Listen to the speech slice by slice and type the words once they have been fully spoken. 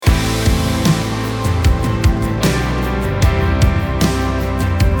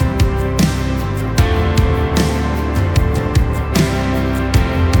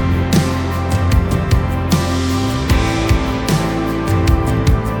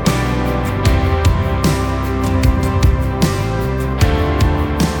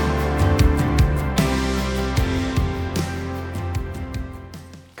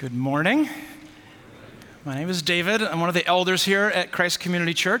morning. My name is David. I'm one of the elders here at Christ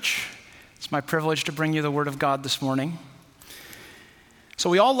Community Church. It's my privilege to bring you the Word of God this morning. So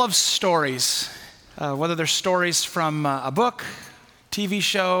we all love stories, whether they're stories from a book, TV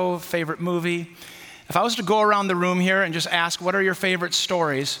show, favorite movie. If I was to go around the room here and just ask, what are your favorite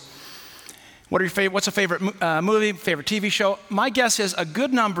stories? What's a favorite movie, favorite TV show? My guess is a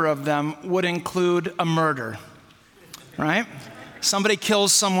good number of them would include a murder, right? Somebody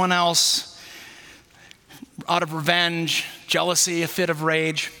kills someone else out of revenge, jealousy, a fit of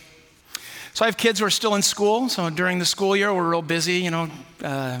rage. So I have kids who are still in school. So during the school year, we're real busy,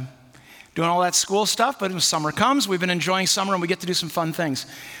 doing all that school stuff. But when summer comes, we've been enjoying summer and we get to do some fun things.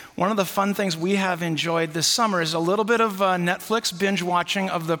 One of the fun things we have enjoyed this summer is a little bit of Netflix binge watching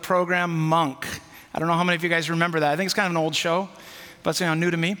of the program Monk. I don't know how many of you guys remember that. I think it's kind of an old show, but it's new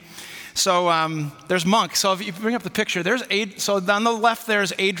to me. So there's Monk. So if you bring up the picture, so on the left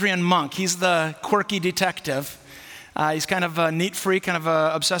there's Adrian Monk. He's the quirky detective. He's kind of a neat freak, kind of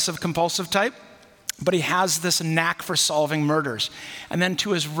a obsessive compulsive type, but he has this knack for solving murders. And then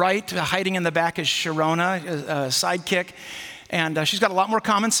to his right, hiding in the back, is Sharona, a sidekick. And she's got a lot more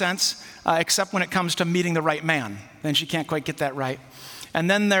common sense, except when it comes to meeting the right man. Then she can't quite get that right. And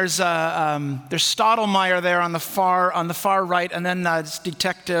then there's Stottlemyre there on the far right, and then it's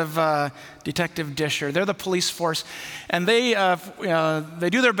Detective Disher. They're the police force, and they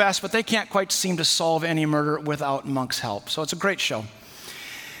do their best, but they can't quite seem to solve any murder without Monk's help. So it's a great show.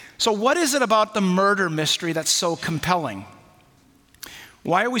 So what is it about the murder mystery that's so compelling?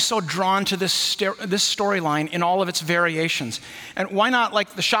 Why are we so drawn to this storyline in all of its variations? And why not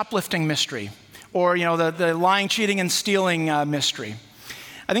like the shoplifting mystery, or the lying, cheating, and stealing mystery?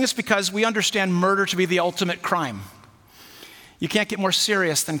 I think it's because we understand murder to be the ultimate crime. You can't get more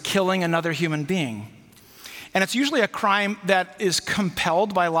serious than killing another human being. And it's usually a crime that is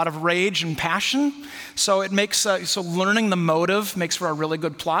compelled by a lot of rage and passion. So it makes learning the motive makes for a really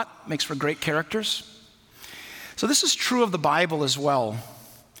good plot, makes for great characters. So this is true of the Bible as well.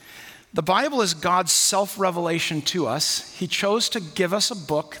 The Bible is God's self-revelation to us. He chose to give us a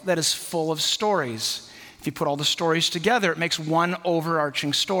book that is full of stories. If you put all the stories together, it makes one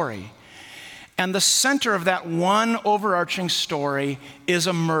overarching story. And the center of that one overarching story is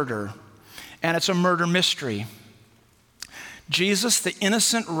a murder, and it's a murder mystery. Jesus, the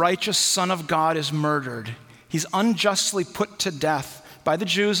innocent, righteous Son of God, is murdered. He's unjustly put to death by the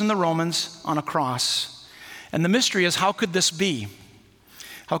Jews and the Romans on a cross. And the mystery is, how could this be?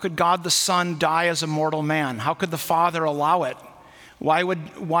 How could God the Son die as a mortal man? How could the Father allow it?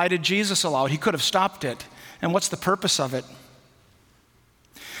 Why did Jesus allow it? He could have stopped it. And what's the purpose of it?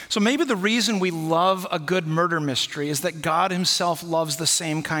 So maybe the reason we love a good murder mystery is that God himself loves the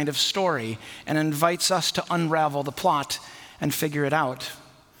same kind of story and invites us to unravel the plot and figure it out.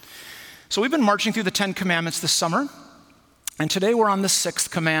 So we've been marching through the 10 Commandments this summer, and today we're on the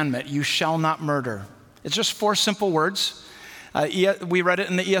 6th commandment: you shall not murder. It's just 4 simple words. We read it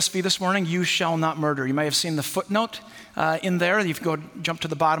in the ESV this morning: you shall not murder. You may have seen the footnote in there. If you jump to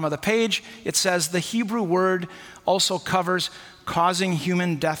the bottom of the page, it says the Hebrew word also covers causing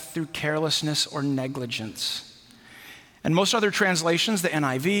human death through carelessness or negligence. And most other translations, the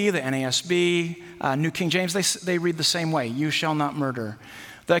NIV, the NASB, New King James, they read the same way: you shall not murder.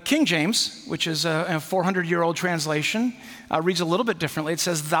 The King James, which is a 400-year-old translation, reads a little bit differently. It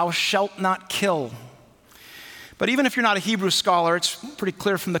says, thou shalt not kill. But even if you're not a Hebrew scholar, it's pretty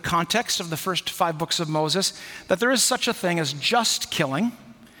clear from the context of the first 5 books of Moses that there is such a thing as just killing,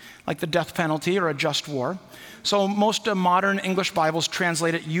 like the death penalty or a just war. So most modern English Bibles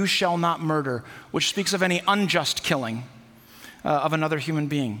translate it, you shall not murder, which speaks of any unjust killing of another human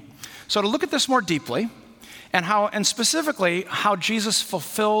being. So to look at this more deeply, and specifically how Jesus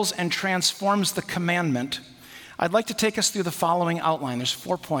fulfills and transforms the commandment, I'd like to take us through the following outline. There's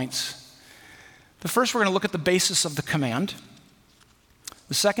 4 points. The first, we're going to look at the basis of the command.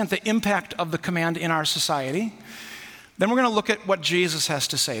 The second, the impact of the command in our society. Then we're going to look at what Jesus has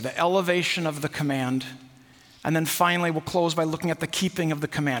to say, the elevation of the command. And then finally, we'll close by looking at the keeping of the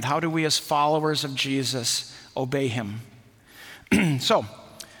command. How do we as followers of Jesus obey him? So,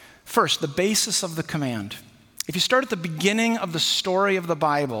 first, the basis of the command. If you start at the beginning of the story of the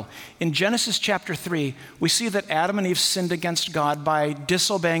Bible, in Genesis chapter 3, we see that Adam and Eve sinned against God by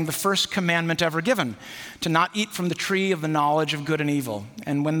disobeying the first commandment ever given, to not eat from the tree of the knowledge of good and evil.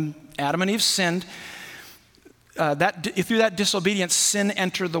 And when Adam and Eve sinned, through that disobedience, sin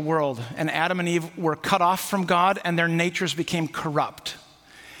entered the world, and Adam and Eve were cut off from God, and their natures became corrupt.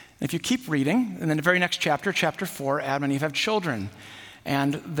 And if you keep reading, and then the very next chapter, chapter 4, Adam and Eve have children,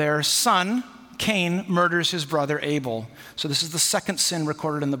 and their son, Cain murders his brother Abel. So this is the second sin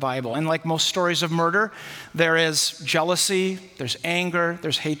recorded in the Bible. And like most stories of murder, there is jealousy, there's anger,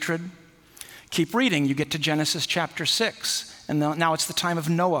 there's hatred. Keep reading, you get to Genesis chapter 6, and now it's the time of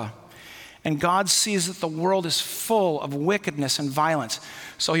Noah. And God sees that the world is full of wickedness and violence.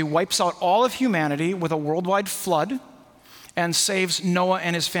 So he wipes out all of humanity with a worldwide flood and saves Noah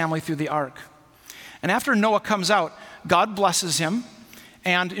and his family through the ark. And after Noah comes out, God blesses him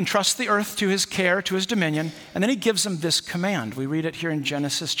and entrusts the earth to his care, to his dominion, and then he gives him this command. We read it here in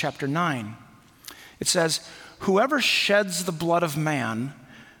Genesis chapter 9. It says, "Whoever sheds the blood of man,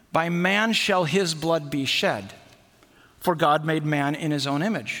 by man shall his blood be shed. For God made man in his own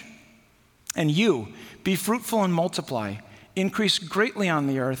image. And you, be fruitful and multiply, increase greatly on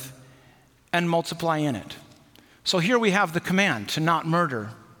the earth, and multiply in it." So here we have the command to not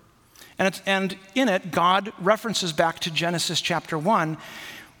murder. And in it, God references back to Genesis chapter 1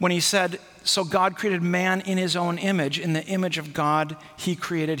 when he said, "So God created man in his own image. In the image of God, he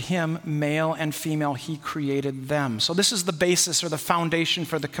created him. Male and female, he created them." So this is the basis or the foundation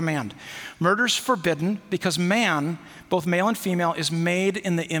for the command. Murder's forbidden because man, both male and female, is made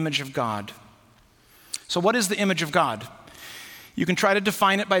in the image of God. So what is the image of God? You can try to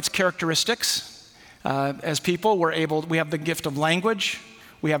define it by its characteristics. As people, we have the gift of language.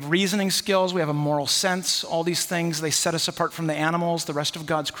 We have reasoning skills, we have a moral sense. All these things, they set us apart from the animals, the rest of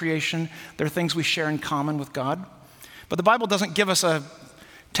God's creation. They're things we share in common with God. But the Bible doesn't give us a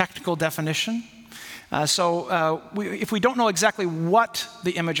technical definition. If we don't know exactly what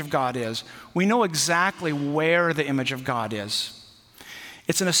the image of God is, we know exactly where the image of God is.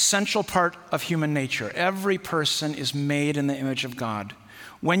 It's an essential part of human nature. Every person is made in the image of God.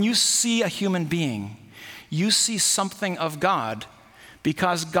 When you see a human being, you see something of God,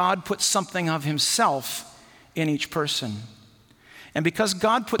 because God put something of himself in each person. And because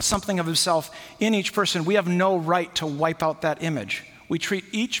God put something of himself in each person, we have no right to wipe out that image. We treat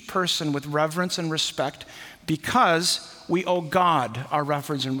each person with reverence and respect because we owe God our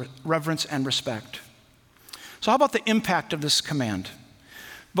reverence and respect. So how about the impact of this command?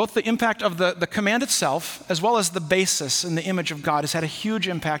 Both the impact of the command itself, as well as the basis in the image of God, has had a huge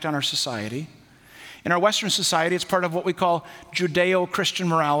impact on our society. In our Western society, it's part of what we call Judeo-Christian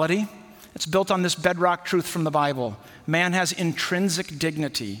morality. It's built on this bedrock truth from the Bible. Man has intrinsic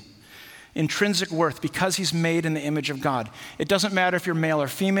dignity, intrinsic worth, because he's made in the image of God. It doesn't matter if you're male or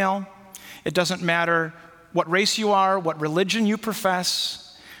female. It doesn't matter what race you are, what religion you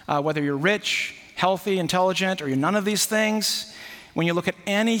profess, whether you're rich, healthy, intelligent, or you're none of these things. When you look at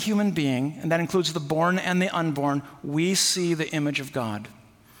any human being, and that includes the born and the unborn, we see the image of God.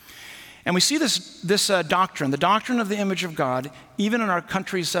 And we see this doctrine, the doctrine of the image of God, even in our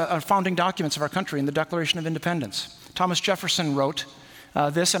country's founding documents of our country, in the Declaration of Independence. Thomas Jefferson wrote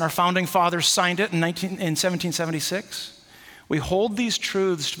this, and our founding fathers signed it in 1776. "We hold these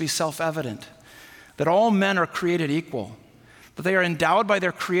truths to be self-evident, that all men are created equal, that they are endowed by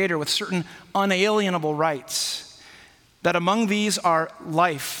their Creator with certain unalienable rights, that among these are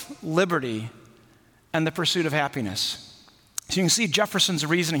life, liberty, and the pursuit of happiness." So you can see Jefferson's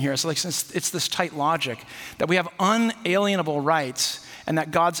reasoning here. It's this tight logic that we have unalienable rights and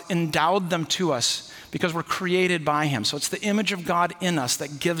that God's endowed them to us because we're created by him. So it's the image of God in us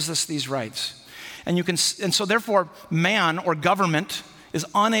that gives us these rights. And so therefore, man or government is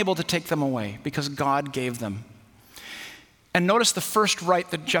unable to take them away because God gave them. And notice the first right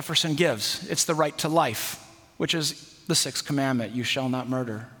that Jefferson gives. It's the right to life, which is the sixth commandment, "You shall not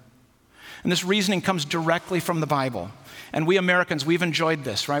murder." And this reasoning comes directly from the Bible. And we Americans, we've enjoyed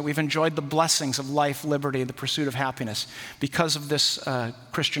this, right? We've enjoyed the blessings of life, liberty, the pursuit of happiness because of this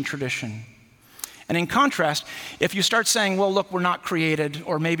Christian tradition. And in contrast, if you start saying, well, look, we're not created,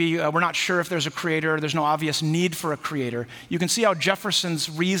 or maybe we're not sure if there's a creator, there's no obvious need for a creator, you can see how Jefferson's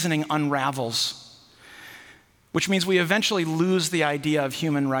reasoning unravels, which means we eventually lose the idea of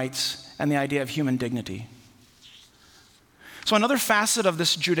human rights and the idea of human dignity. So another facet of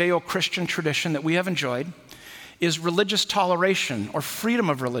this Judeo-Christian tradition that we have enjoyed is religious toleration or freedom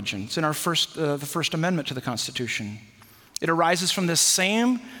of religion. It's in the First Amendment to the Constitution. It arises from this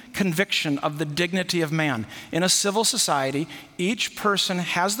same conviction of the dignity of man. In a civil society, each person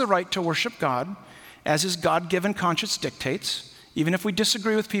has the right to worship God as his God-given conscience dictates. Even if we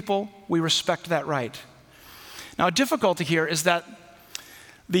disagree with people, we respect that right. Now, a difficulty here is that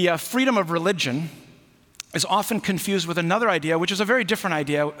the freedom of religion is often confused with another idea, which is a very different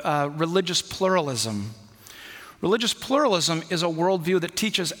idea, religious pluralism. Religious pluralism is a worldview that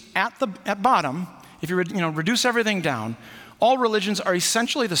teaches at bottom, if you reduce everything down, all religions are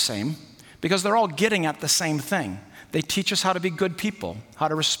essentially the same because they're all getting at the same thing. They teach us how to be good people, how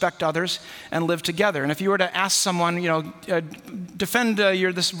to respect others and live together. And if you were to ask someone, defend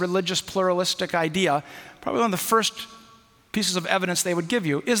this religious pluralistic idea, probably one of the first pieces of evidence they would give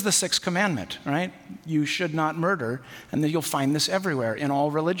you is the sixth commandment, right? You should not murder, and then you'll find this everywhere in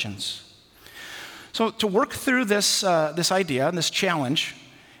all religions. So to work through this idea and this challenge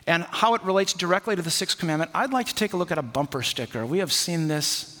and how it relates directly to the sixth commandment, I'd like to take a look at a bumper sticker. We have seen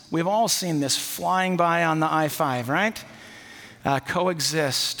this, we've all seen this flying by on the I-5, right?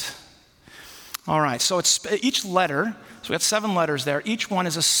 Coexist. All right, so it's each letter, so we got 7 letters there. Each one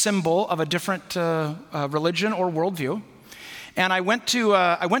is a symbol of a different religion or worldview. And I went to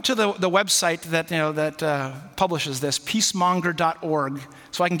the website that publishes this, peacemonger.org,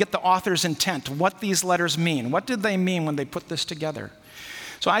 so I can get the author's intent, what these letters mean. What did they mean when they put this together?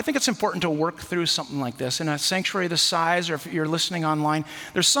 So I think it's important to work through something like this. In a sanctuary this size, or if you're listening online,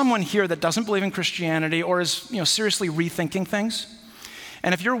 there's someone here that doesn't believe in Christianity or is seriously rethinking things.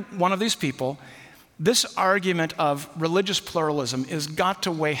 And if you're one of these people, this argument of religious pluralism has got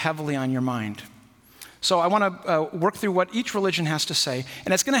to weigh heavily on your mind. So I want to work through what each religion has to say,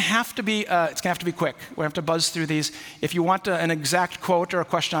 and it's going to have to be quick. We have to buzz through these. If you want an exact quote or a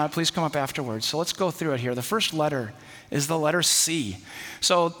question on it, please come up afterwards. So let's go through it here. The first letter is the letter C.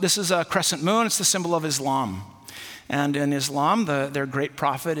 So this is a crescent moon. It's the symbol of Islam. And in Islam, their great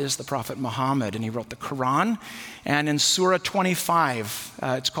prophet is the Prophet Muhammad, and he wrote the Quran. And in Surah 25,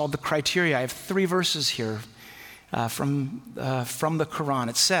 it's called the Criteria. I have 3 verses here from the Quran.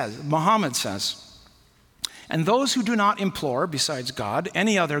 It says, Muhammad says, "And those who do not implore, besides God,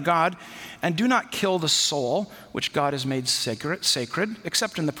 any other God, and do not kill the soul which God has made sacred,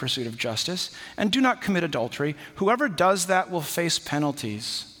 except in the pursuit of justice, and do not commit adultery, whoever does that will face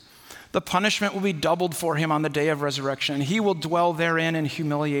penalties. The punishment will be doubled for him on the day of resurrection, and he will dwell therein in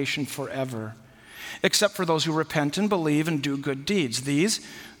humiliation forever. Except for those who repent and believe and do good deeds. These,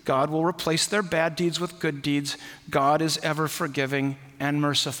 God will replace their bad deeds with good deeds. God is ever forgiving and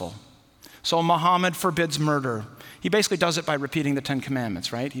merciful." So Muhammad forbids murder. He basically does it by repeating the 10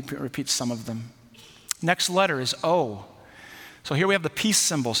 commandments, right? He repeats some of them. Next letter is O. So here we have the peace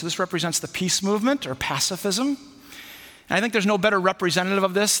symbol. So this represents the peace movement or pacifism. And I think there's no better representative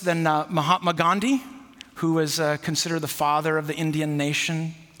of this than Mahatma Gandhi, who is considered the father of the Indian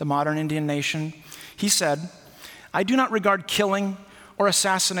nation, the modern Indian nation. He said, "I do not regard killing or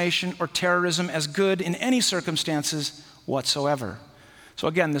assassination or terrorism as good in any circumstances whatsoever." So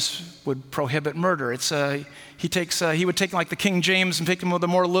again, this would prohibit murder. He would take like the King James and take him with a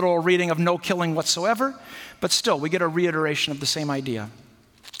more literal reading of no killing whatsoever, but still, we get a reiteration of the same idea.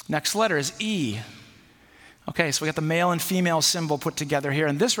 Next letter is E. Okay, so we got the male and female symbol put together here,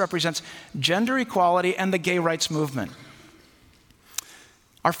 and this represents gender equality and the gay rights movement.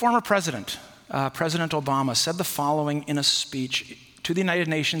 Our former president, President Obama, said the following in a speech to the United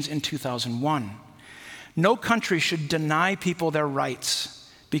Nations in 2001. "No country should deny people their rights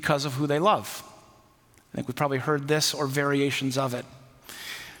because of who they love." I think we've probably heard this or variations of it.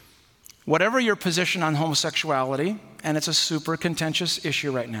 Whatever your position on homosexuality, and it's a super contentious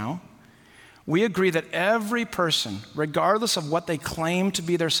issue right now, we agree that every person, regardless of what they claim to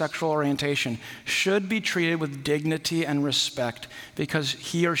be their sexual orientation, should be treated with dignity and respect because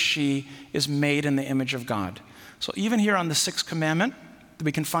he or she is made in the image of God. So even here on the 6th commandment,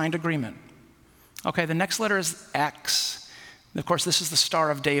 we can find agreement. Okay, the next letter is X. Of course, this is the Star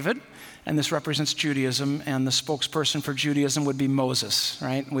of David, and this represents Judaism, and the spokesperson for Judaism would be Moses,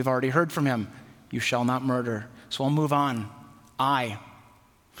 right? We've already heard from him, "You shall not murder." So I'll move on. I.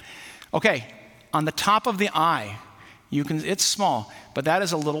 Okay, on the top of the I, it's small, but that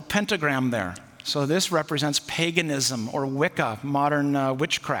is a little pentagram there. So this represents paganism or Wicca, modern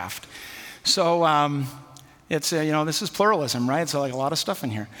witchcraft. So this is pluralism, right? So like a lot of stuff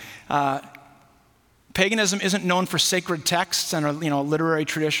in here. Paganism isn't known for sacred texts and literary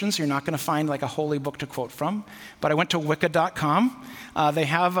traditions. You're not going to find like a holy book to quote from. But I went to Wicca.com.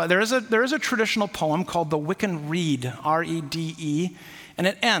 There is a traditional poem called the Wiccan Rede, R-E-D-E, and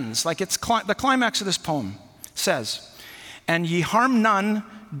it ends like the climax of this poem says, "And ye harm none,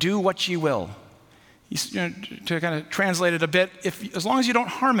 do what ye will." To kind of translate it a bit, as long as you don't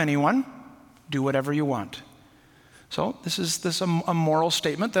harm anyone, do whatever you want. So this is a moral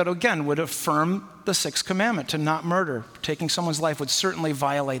statement that, again, would affirm the 6th commandment, to not murder. Taking someone's life would certainly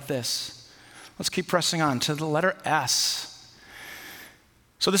violate this. Let's keep pressing on to the letter S.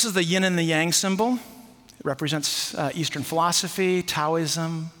 So this is the yin and the yang symbol. It represents Eastern philosophy,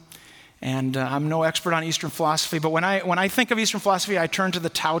 Taoism, and I'm no expert on Eastern philosophy, but when I think of Eastern philosophy, I turn to the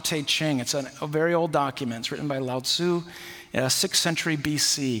Tao Te Ching. It's a very old document. It's written by Lao Tzu, 6th century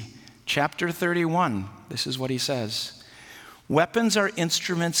BC. chapter 31, this is what he says. Weapons are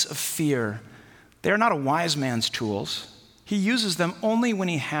instruments of fear. They are not a wise man's tools. He uses them only when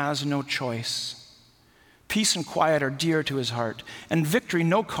he has no choice. Peace and quiet are dear to his heart, and victory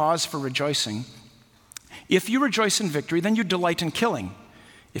no cause for rejoicing. If you rejoice in victory, then you delight in killing.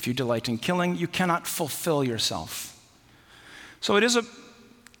 If you delight in killing, you cannot fulfill yourself. So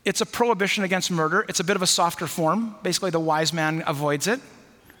it's a prohibition against murder. It's a bit of a softer form. Basically, the wise man avoids it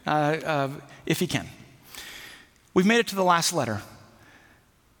if he can. We've made it to the last letter,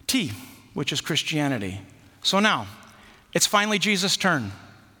 T, which is Christianity. So now, it's finally Jesus' turn.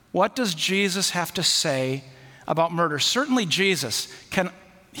 What does Jesus have to say about murder? Certainly Jesus can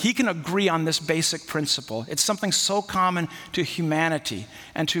agree on this basic principle. It's something so common to humanity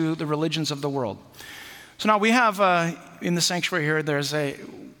and to the religions of the world. So now we have, in the sanctuary here,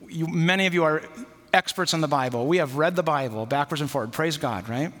 many of you are experts on the Bible. We have read the Bible backwards and forward. Praise God,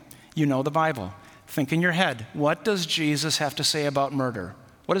 right? You know the Bible. Think in your head, what does Jesus have to say about murder?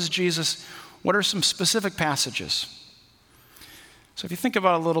 What are some specific passages? So if you think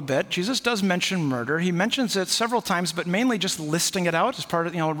about it a little bit, Jesus does mention murder. He mentions it several times, but mainly just listing it out as part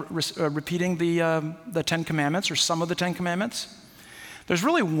of, repeating the Ten Commandments or some of the Ten Commandments. There's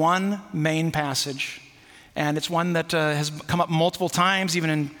really one main passage, and it's one that has come up multiple times, even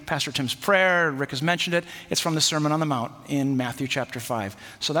in Pastor Tim's prayer. Rick has mentioned it. It's from the Sermon on the Mount in Matthew chapter 5.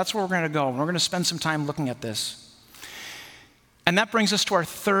 So that's where we're going to go. We're going to spend some time looking at this. And that brings us to our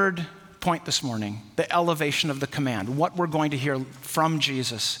third point this morning, the elevation of the command, what we're going to hear from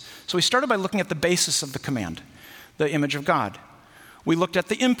Jesus. So we started by looking at the basis of the command, the image of God. We looked at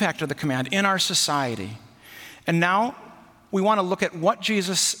the impact of the command in our society. And now we want to look at what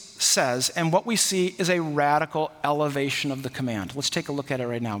Jesus says, and what we see is a radical elevation of the command. Let's take a look at it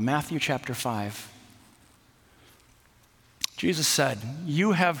right now. Matthew chapter 5. Jesus said,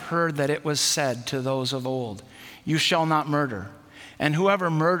 "You have heard that it was said to those of old, 'You shall not murder,' and whoever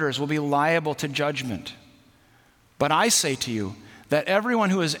murders will be liable to judgment. But I say to you that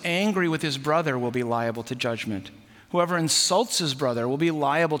everyone who is angry with his brother will be liable to judgment. Whoever insults his brother will be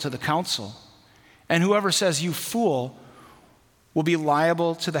liable to the council. And whoever says, 'You fool,' will be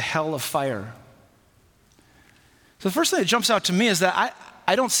liable to the hell of fire." So the first thing that jumps out to me is that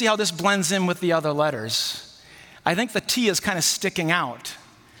I don't see how this blends in with the other letters. I think the T is kind of sticking out.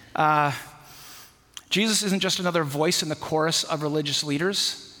 Jesus isn't just another voice in the chorus of religious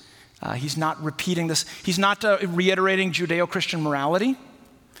leaders. He's not repeating this. He's not reiterating Judeo-Christian morality.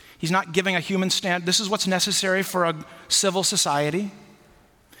 He's not giving a human stand. This is what's necessary for a civil society.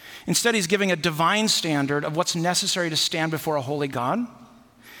 Instead, he's giving a divine standard of what's necessary to stand before a holy God.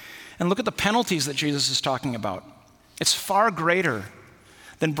 And look at the penalties that Jesus is talking about. It's far greater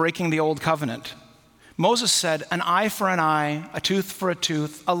than breaking the old covenant. Moses said, "An eye for an eye, a tooth for a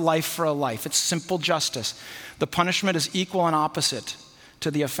tooth, a life for a life." It's simple justice. The punishment is equal and opposite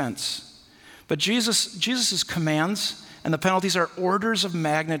to the offense. But Jesus' commands and the penalties are orders of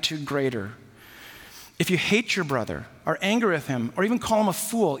magnitude greater. If you hate your brother or anger with him or even call him a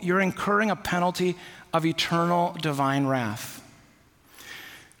fool, you're incurring a penalty of eternal divine wrath.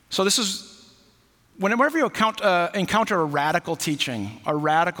 So this is, whenever you encounter a radical teaching, a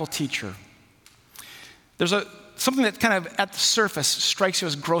radical teacher, there's something that kind of at the surface strikes you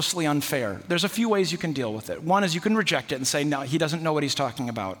as grossly unfair. There's a few ways you can deal with it. One is you can reject it and say, no, he doesn't know what he's talking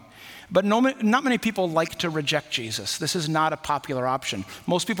about. But not many people like to reject Jesus. This is not a popular option.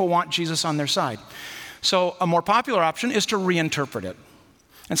 Most people want Jesus on their side. So a more popular option is to reinterpret it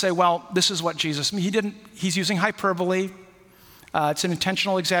and say, well, this is what Jesus, he's using hyperbole. It's an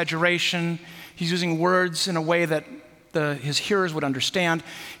intentional exaggeration. He's using words in a way that his hearers would understand.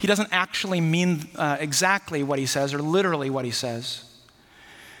 He doesn't actually mean exactly what he says or literally what he says.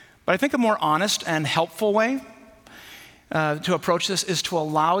 But I think a more honest and helpful way to approach this is to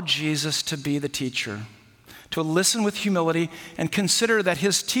allow Jesus to be the teacher, to listen with humility and consider that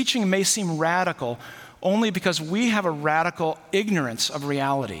his teaching may seem radical only because we have a radical ignorance of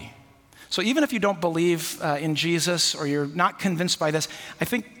reality. So even if you don't believe in Jesus or you're not convinced by this, I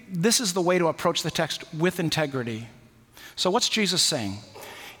think this is the way to approach the text with integrity. So what's Jesus saying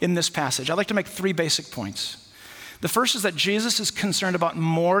in this passage? I'd like to make 3 basic points. The first is that Jesus is concerned about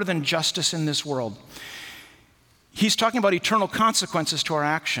more than justice in this world. He's talking about eternal consequences to our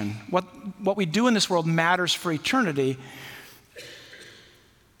action. What we do in this world matters for eternity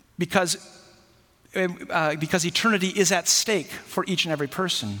because eternity is at stake for each and every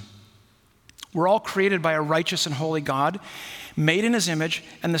person. We're all created by a righteous and holy God, made in his image,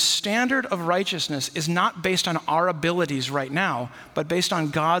 and the standard of righteousness is not based on our abilities right now, but based on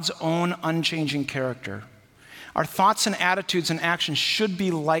God's own unchanging character. Our thoughts and attitudes and actions should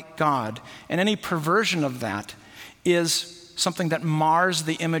be like God, and any perversion of that is something that mars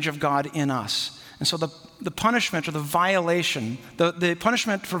the image of God in us. And so the punishment or the violation, the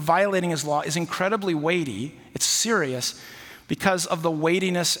punishment for violating his law is incredibly weighty. It's serious because of the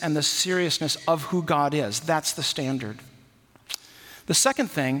weightiness and the seriousness of who God is. That's the standard. The second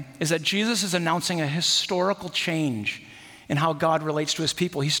thing is that Jesus is announcing a historical change in how God relates to his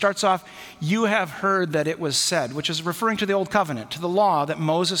people. He starts off, "You have heard that it was said," which is referring to the Old Covenant, to the law that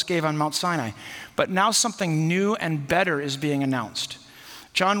Moses gave on Mount Sinai. But now something new and better is being announced.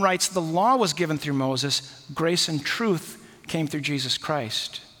 John writes, "The law was given through Moses, grace and truth came through Jesus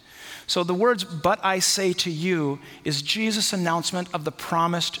Christ." So the words, "but I say to you," is Jesus' announcement of the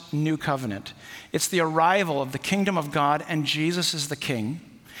promised new covenant. It's the arrival of the kingdom of God, and Jesus is the king.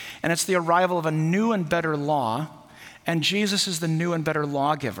 And it's the arrival of a new and better law, and Jesus is the new and better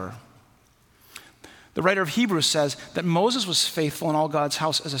lawgiver. The writer of Hebrews says that Moses was faithful in all God's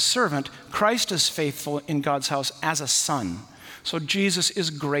house as a servant. Christ is faithful in God's house as a son. So Jesus is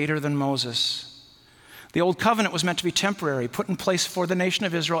greater than Moses. The old covenant was meant to be temporary, put in place for the nation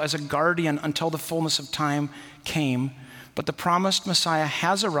of Israel as a guardian until the fullness of time came. But the promised Messiah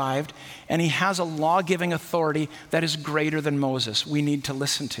has arrived, and he has a law-giving authority that is greater than Moses. We need to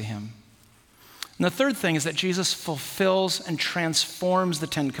listen to him. And the third thing is that Jesus fulfills and transforms the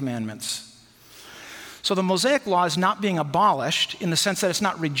Ten Commandments. So the Mosaic law is not being abolished in the sense that it's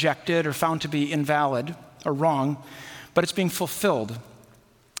not rejected or found to be invalid or wrong, but it's being fulfilled.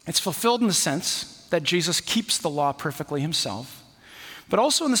 It's fulfilled in the sense that Jesus keeps the law perfectly himself, but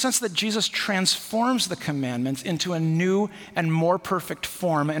also in the sense that Jesus transforms the commandments into a new and more perfect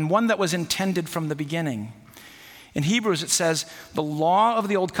form, and one that was intended from the beginning. In Hebrews, it says, "The law of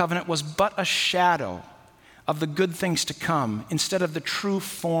the old covenant was but a shadow of the good things to come, instead of the true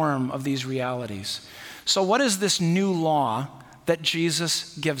form of these realities." So what is this new law that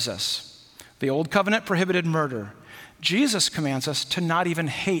Jesus gives us? The old covenant prohibited murder. Jesus commands us to not even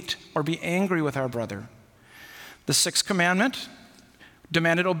hate or be angry with our brother. The sixth commandment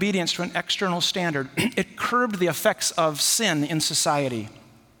demanded obedience to an external standard. It curbed the effects of sin in society.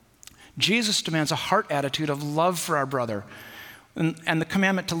 Jesus demands a heart attitude of love for our brother. And the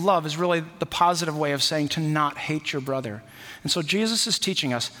commandment to love is really the positive way of saying to not hate your brother. And so Jesus is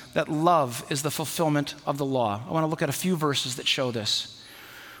teaching us that love is the fulfillment of the law. I want to look at a few verses that show this.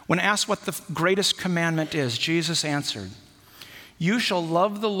 When asked what the greatest commandment is, Jesus answered, "You shall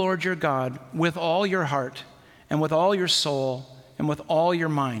love the Lord your God with all your heart and with all your soul and with all your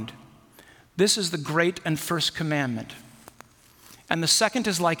mind. This is the great and first commandment. And the second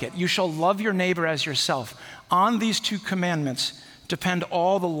is like it. You shall love your neighbor as yourself. On these two commandments depend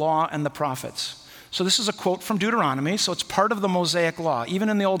all the law and the prophets." So this is a quote from Deuteronomy, so it's part of the Mosaic law. Even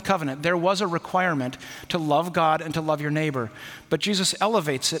in the Old Covenant, there was a requirement to love God and to love your neighbor. But Jesus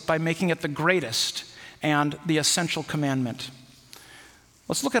elevates it by making it the greatest and the essential commandment.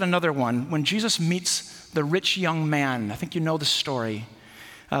 Let's look at another one. When Jesus meets the rich young man, I think you know the story.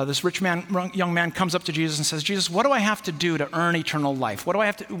 This young man comes up to Jesus and says, "Jesus, what do I have to do to earn eternal life?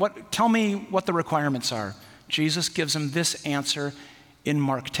 Tell me what the requirements are." Jesus gives him this answer in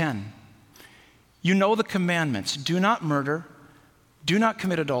Mark 10. "You know the commandments. Do not murder. Do not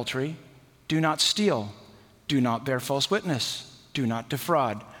commit adultery. Do not steal. Do not bear false witness. Do not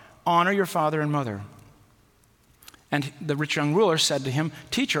defraud. Honor your father and mother." And the rich young ruler said to him,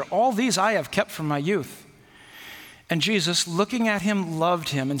 "Teacher, all these I have kept from my youth." And Jesus, looking at him, loved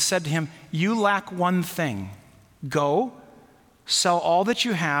him and said to him, "You lack one thing. Go, sell all that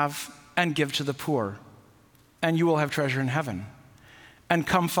you have and give to the poor, and you will have treasure in heaven. And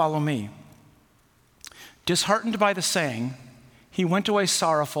come follow me." Disheartened by the saying, he went away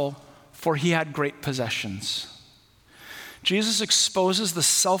sorrowful, for he had great possessions. Jesus exposes the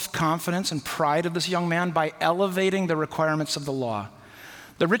self-confidence and pride of this young man by elevating the requirements of the law.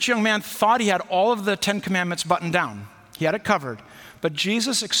 The rich young man thought he had all of the 10 Commandments buttoned down. He had it covered. But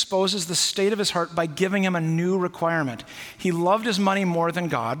Jesus exposes the state of his heart by giving him a new requirement. He loved his money more than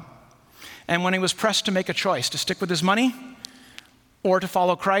God. And when he was pressed to make a choice, to stick with his money or to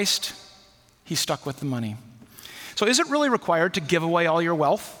follow Christ, he stuck with the money. So is it really required to give away all your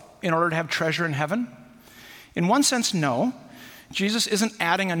wealth in order to have treasure in heaven? In one sense, no. Jesus isn't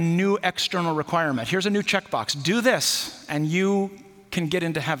adding a new external requirement. Here's a new checkbox. Do this, and you can get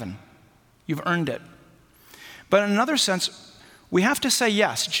into heaven. You've earned it. But in another sense, we have to say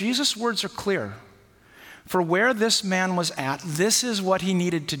yes. Jesus' words are clear. For where this man was at, this is what he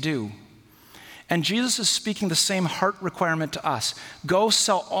needed to do. And Jesus is speaking the same heart requirement to us. Go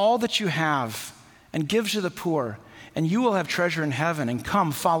sell all that you have and give to the poor, and you will have treasure in heaven, and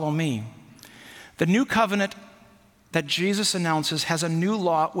come follow me. The new covenant that Jesus announces has a new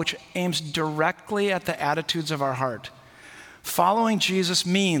law which aims directly at the attitudes of our heart. Following Jesus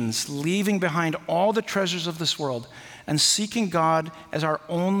means leaving behind all the treasures of this world and seeking God as our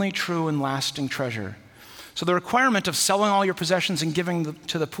only true and lasting treasure. So the requirement of selling all your possessions and giving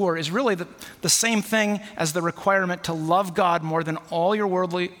to the poor is really the same thing as the requirement to love God more than all your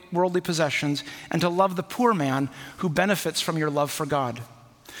worldly possessions and to love the poor man who benefits from your love for God.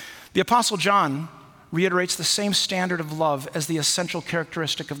 The Apostle John reiterates the same standard of love as the essential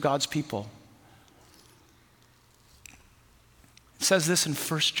characteristic of God's people. It says this in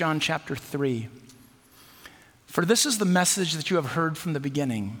 1 John chapter 3. For this is the message that you have heard from the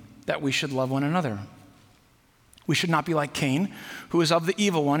beginning, that we should love one another. We should not be like Cain, who was of the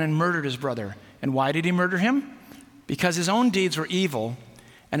evil one and murdered his brother. And why did he murder him? Because his own deeds were evil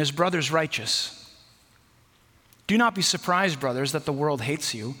and his brother's righteous. Do not be surprised, brothers, that the world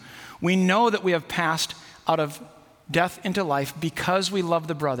hates you. We know that we have passed out of death into life because we love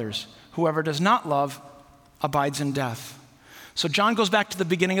the brothers. Whoever does not love abides in death. So John goes back to the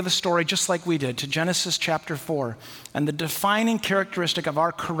beginning of the story just like we did, to Genesis chapter 4. And the defining characteristic of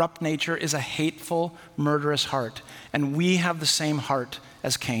our corrupt nature is a hateful, murderous heart. And we have the same heart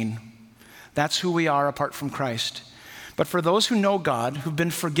as Cain. That's who we are apart from Christ. But for those who know God, who've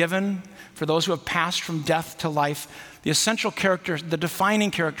been forgiven, for those who have passed from death to life, the essential character, the defining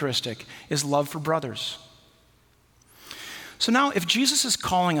characteristic is love for brothers. So now, if Jesus is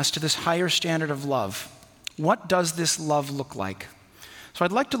calling us to this higher standard of love, what does this love look like? So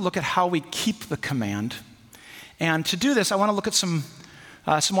I'd like to look at how we keep the command. And to do this, I want to look at some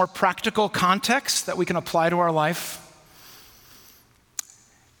more practical context that we can apply to our life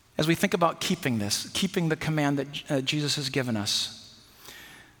as we think about keeping the command that Jesus has given us.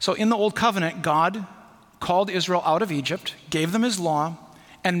 So in the Old Covenant, God called Israel out of Egypt, gave them his law,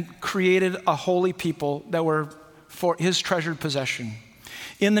 and created a holy people that were for his treasured possession.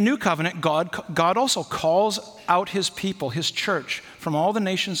 In the New Covenant, God also calls out his people, his church, from all the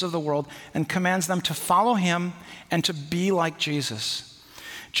nations of the world and commands them to follow him and to be like Jesus.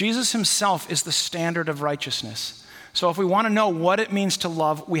 Jesus himself is the standard of righteousness. So if we want to know what it means to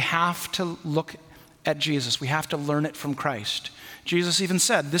love, we have to look at Jesus. We have to learn it from Christ. Jesus even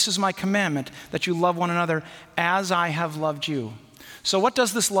said, "This is my commandment, that you love one another as I have loved you." So what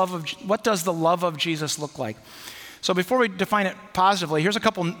does the love of Jesus look like? So before we define it positively, here's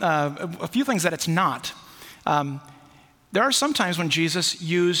a few things that it's not. There are some times when Jesus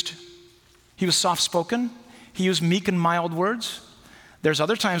he was soft-spoken, he used meek and mild words. There's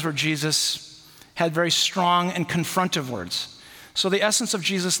other times where Jesus had very strong and confrontive words. So the essence of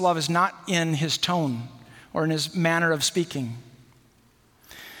Jesus' love is not in his tone or in his manner of speaking.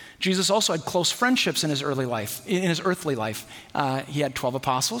 Jesus also had close friendships in his earthly life. He had 12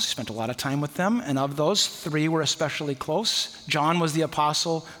 apostles. He spent a lot of time with them, and of those, 3 were especially close. John was the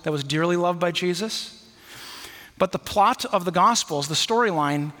apostle that was dearly loved by Jesus. But the plot of the Gospels, the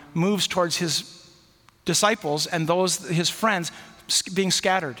storyline, moves towards his disciples and his friends being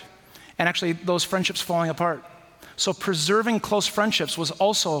scattered, and actually those friendships falling apart. So preserving close friendships was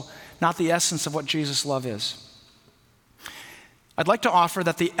also not the essence of what Jesus' love is. I'd like to offer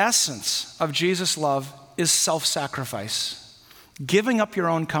that the essence of Jesus' love is self-sacrifice, giving up your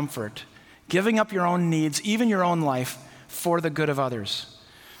own comfort, giving up your own needs, even your own life, for the good of others.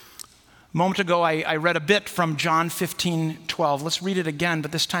 A moment ago, I read a bit from John 15:12. Let's read it again,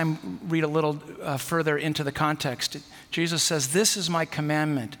 but this time read a little further into the context. Jesus says, "This is my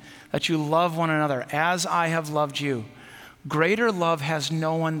commandment, that you love one another as I have loved you. Greater love has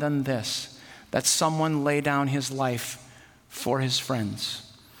no one than this, that someone lay down his life for his friends."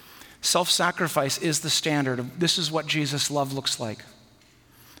 Self-sacrifice is the standard. This is what Jesus' love looks like.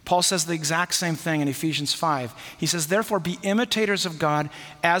 Paul says the exact same thing in Ephesians 5. He says, "Therefore be imitators of God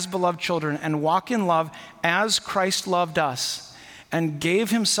as beloved children and walk in love as Christ loved us and gave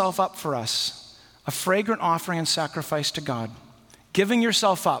himself up for us, a fragrant offering and sacrifice to God." Giving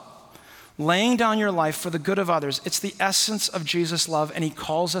yourself up, laying down your life for the good of others, it's the essence of Jesus' love, and he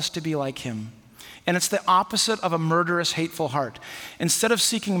calls us to be like him. And it's the opposite of a murderous, hateful heart. Instead of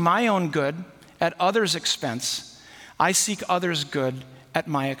seeking my own good at others' expense, I seek others' good at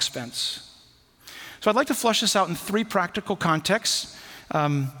my expense. So I'd like to flesh this out in 3 practical contexts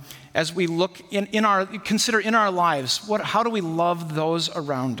as we look consider in our lives, how do we love those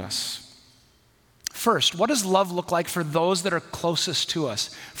around us? First, what does love look like for those that are closest to us,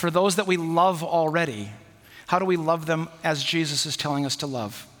 for those that we love already? How do we love them as Jesus is telling us to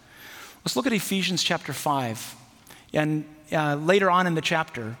love? Let's look at Ephesians chapter 5. And later on in the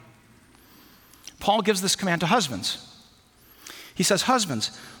chapter, Paul gives this command to husbands. He says,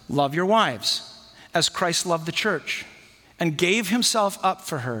 "Husbands, love your wives as Christ loved the church and gave himself up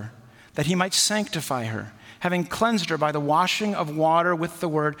for her, that he might sanctify her, having cleansed her by the washing of water with the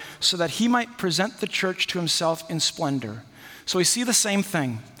word, so that he might present the church to himself in splendor. So we see the same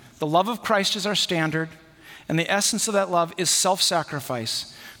thing. The love of Christ is our standard, and the essence of that love is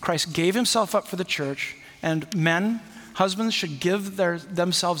self-sacrifice. Christ gave himself up for the church, and men, husbands, should give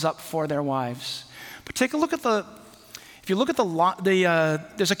themselves up for their wives. But take a look at if you look at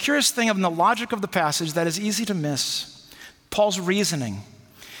there's a curious thing in the logic of the passage that is easy to miss. Paul's reasoning.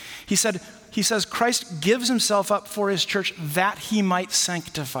 He says Christ gives himself up for his church that he might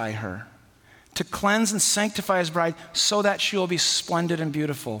sanctify her, to cleanse and sanctify his bride so that she will be splendid and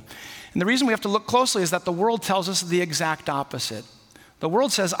beautiful. And the reason we have to look closely is that the world tells us the exact opposite. The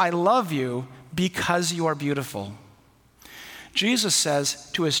world says, I love you because you are beautiful. Jesus says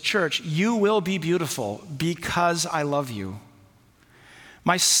to his church, you will be beautiful because I love you.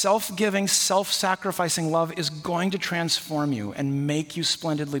 My self-giving, self-sacrificing love is going to transform you and make you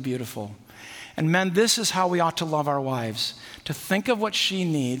splendidly beautiful. And men, this is how we ought to love our wives, to think of what she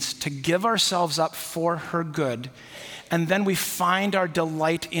needs, to give ourselves up for her good, and then we find our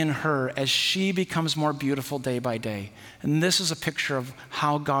delight in her as she becomes more beautiful day by day. And this is a picture of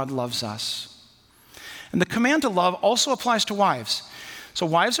how God loves us. And the command to love also applies to wives. So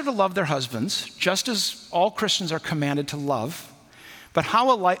wives are to love their husbands, just as all Christians are commanded to love. But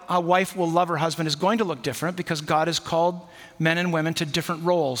how a wife will love her husband is going to look different because God has called men and women to different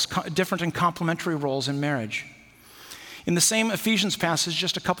roles, different and complementary roles in marriage. In the same Ephesians passage,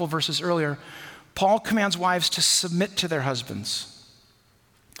 just a couple verses earlier, Paul commands wives to submit to their husbands.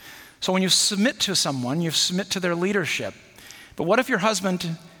 So when you submit to someone, you submit to their leadership. But what if your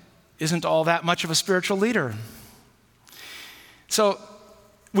husband isn't all that much of a spiritual leader? So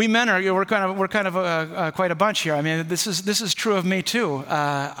we men we're kind of quite a bunch here. I mean, this is true of me too.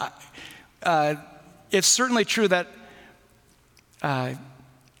 It's certainly true that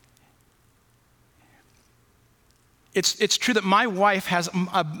it's true that my wife has,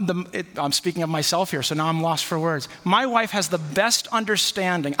 I'm speaking of myself here, so now I'm lost for words. My wife has the best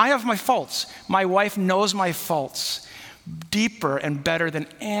understanding. I have my faults. My wife knows my faults deeper and better than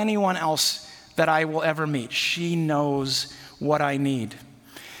anyone else that I will ever meet. She knows what I need.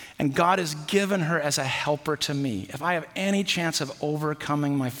 And God has given her as a helper to me. If I have any chance of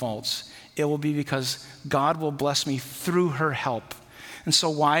overcoming my faults, it will be because God will bless me through her help. And so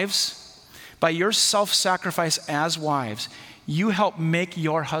wives, by your self-sacrifice as wives, you help make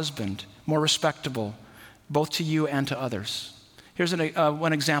your husband more respectable, both to you and to others. Here's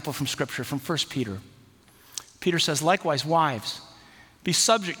one example from Scripture, from 1 Peter. Peter says, likewise, wives, be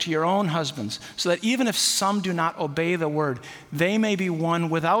subject to your own husbands, so that even if some do not obey the word, they may be won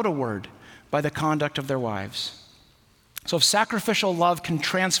without a word by the conduct of their wives. So if sacrificial love can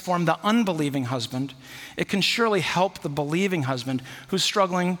transform the unbelieving husband, it can surely help the believing husband who's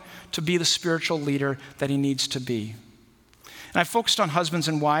struggling to be the spiritual leader that he needs to be. And I focused on husbands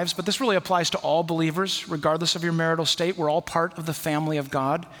and wives, but this really applies to all believers, regardless of your marital state. We're all part of the family of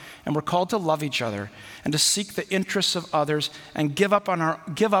God, and we're called to love each other and to seek the interests of others and give up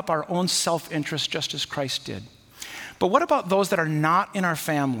our own self-interest just as Christ did. But what about those that are not in our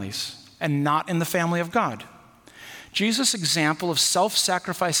families and not in the family of God? Jesus' example of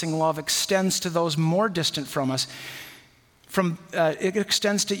self-sacrificing love extends to those more distant from us. It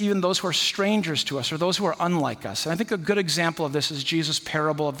extends to even those who are strangers to us or those who are unlike us. And I think a good example of this is Jesus'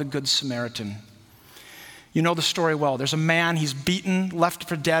 parable of the Good Samaritan. You know the story well. There's a man, he's beaten, left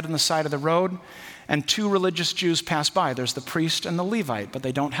for dead on the side of the road, and two religious Jews pass by. There's the priest and the Levite, but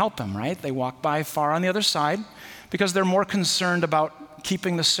they don't help him, right? They walk by far on the other side because they're more concerned about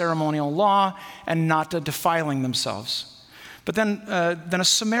keeping the ceremonial law and not defiling themselves. But then a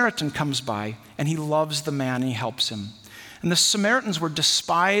Samaritan comes by, and he loves the man and he helps him. And the Samaritans were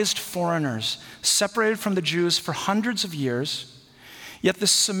despised foreigners, separated from the Jews for hundreds of years, yet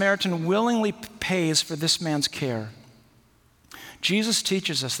this Samaritan willingly pays for this man's care. Jesus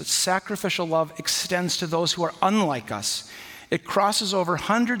teaches us that sacrificial love extends to those who are unlike us. It crosses over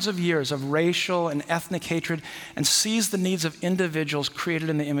hundreds of years of racial and ethnic hatred and sees the needs of individuals created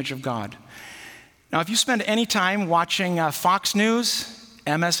in the image of God. Now, if you spend any time watching Fox News,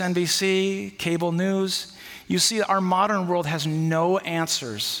 MSNBC, cable news, you see that our modern world has no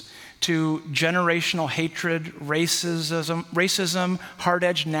answers to generational hatred, racism,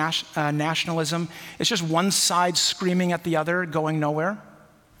 hard-edged nationalism. It's just one side screaming at the other, going nowhere.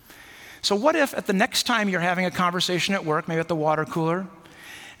 So what if at the next time you're having a conversation at work, maybe at the water cooler,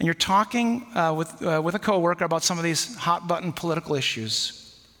 and you're talking with a coworker about some of these hot-button political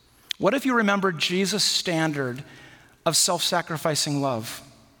issues? What if you remember Jesus' standard of self-sacrificing love?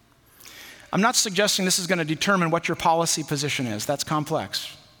 I'm not suggesting this is going to determine what your policy position is. That's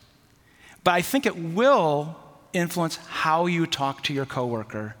complex. But I think it will influence how you talk to your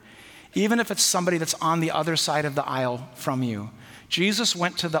coworker, even if it's somebody that's on the other side of the aisle from you. Jesus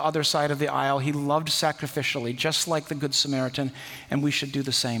went to the other side of the aisle. He loved sacrificially, just like the Good Samaritan, and we should do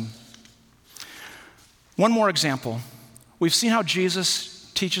the same. One more example. We've seen how Jesus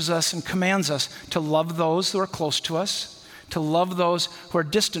teaches us and commands us to love those who are close to us, to love those who are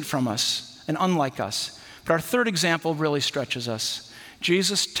distant from us and unlike us. But our third example really stretches us.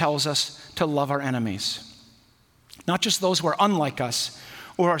 Jesus tells us to love our enemies. Not just those who are unlike us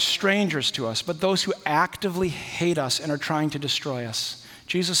or are strangers to us, but those who actively hate us and are trying to destroy us.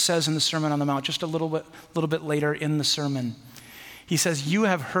 Jesus says in the Sermon on the Mount, just a little bit later in the sermon, he says, "You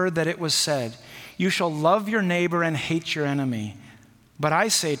have heard that it was said, 'You shall love your neighbor and hate your enemy.' But I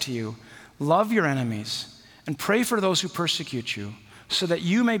say to you, love your enemies and pray for those who persecute you, so that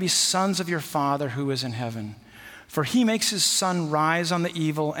you may be sons of your Father who is in heaven. For he makes his sun rise on the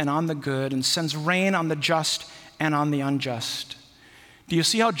evil and on the good, and sends rain on the just and on the unjust." Do you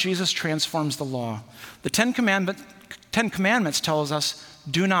see how Jesus transforms the law? The Ten Commandments tells us,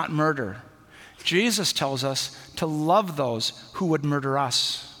 do not murder. Jesus tells us to love those who would murder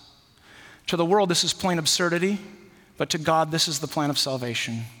us. To the world, this is plain absurdity, but to God, this is the plan of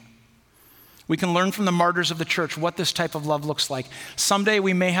salvation. We can learn from the martyrs of the church what this type of love looks like. Someday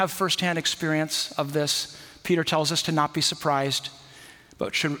we may have firsthand experience of this. Peter tells us to not be surprised,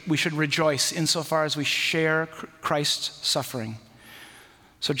 but we should rejoice insofar as we share Christ's suffering.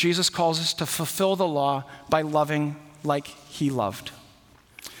 So Jesus calls us to fulfill the law by loving like he loved.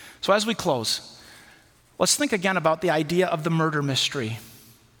 So as we close, let's think again about the idea of the murder mystery.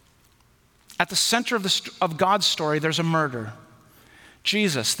 At the center of God's story, there's a murder.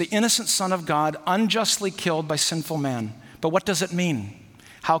 Jesus, the innocent Son of God, unjustly killed by sinful men. But what does it mean?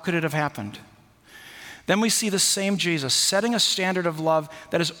 How could it have happened? Then we see the same Jesus setting a standard of love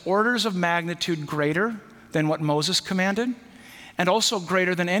that is orders of magnitude greater than what Moses commanded, and also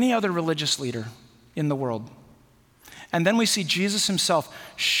greater than any other religious leader in the world. And then we see Jesus himself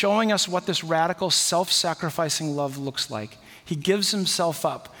showing us what this radical, self-sacrificing love looks like. He gives himself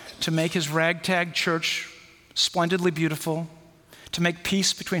up to make his ragtag church splendidly beautiful, to make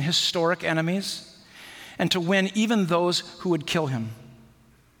peace between historic enemies, and to win even those who would kill him.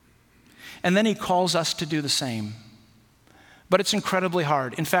 And then he calls us to do the same. But it's incredibly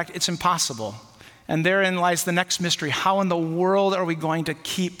hard. In fact, it's impossible. And therein lies the next mystery. How in the world are we going to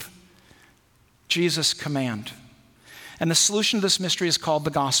keep Jesus' command? And the solution to this mystery is called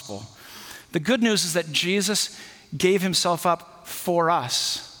the gospel. The good news is that Jesus gave himself up for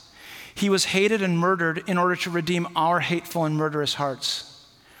us. He was hated and murdered in order to redeem our hateful and murderous hearts.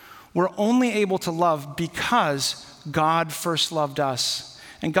 We're only able to love because God first loved us.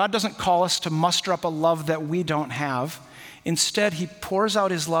 And God doesn't call us to muster up a love that we don't have. Instead, he pours out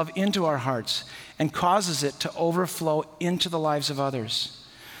his love into our hearts and causes it to overflow into the lives of others.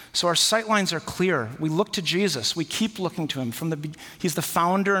 So our sightlines are clear. We look to Jesus. We keep looking to him. He's the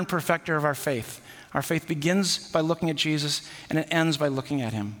founder and perfecter of our faith. Our faith begins by looking at Jesus, and it ends by looking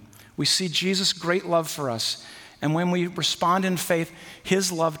at him. We see Jesus' great love for us, and when we respond in faith,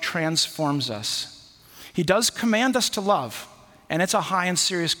 his love transforms us. He does command us to love, and it's a high and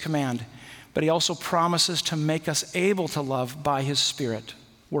serious command, but he also promises to make us able to love by his Spirit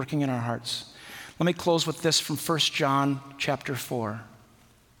working in our hearts. Let me close with this from 1 John chapter 4.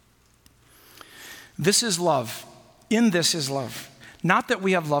 This is love. In this is love. Not that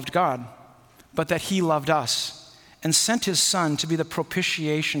we have loved God, but that he loved us and sent his Son to be the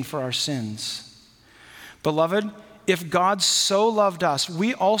propitiation for our sins. Beloved, if God so loved us,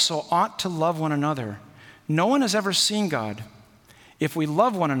 we also ought to love one another. No one has ever seen God. If we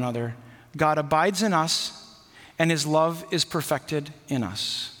love one another, God abides in us, and his love is perfected in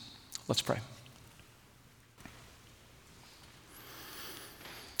us. Let's pray.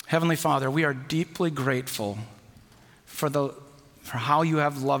 Heavenly Father, we are deeply grateful for how you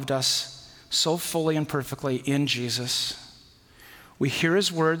have loved us so fully and perfectly in Jesus. We hear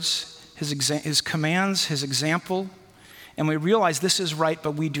his words, his commands, his example, and we realize this is right,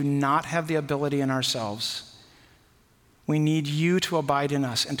 but we do not have the ability in ourselves. We need you to abide in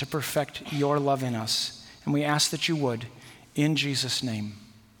us and to perfect your love in us. And we ask that you would, in Jesus' name.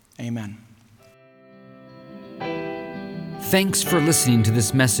 Amen. Thanks for listening to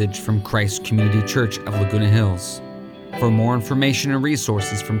this message from Christ Community Church of Laguna Hills. For more information and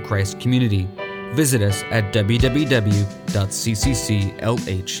resources from Christ Community, visit us at www.ccclh.org.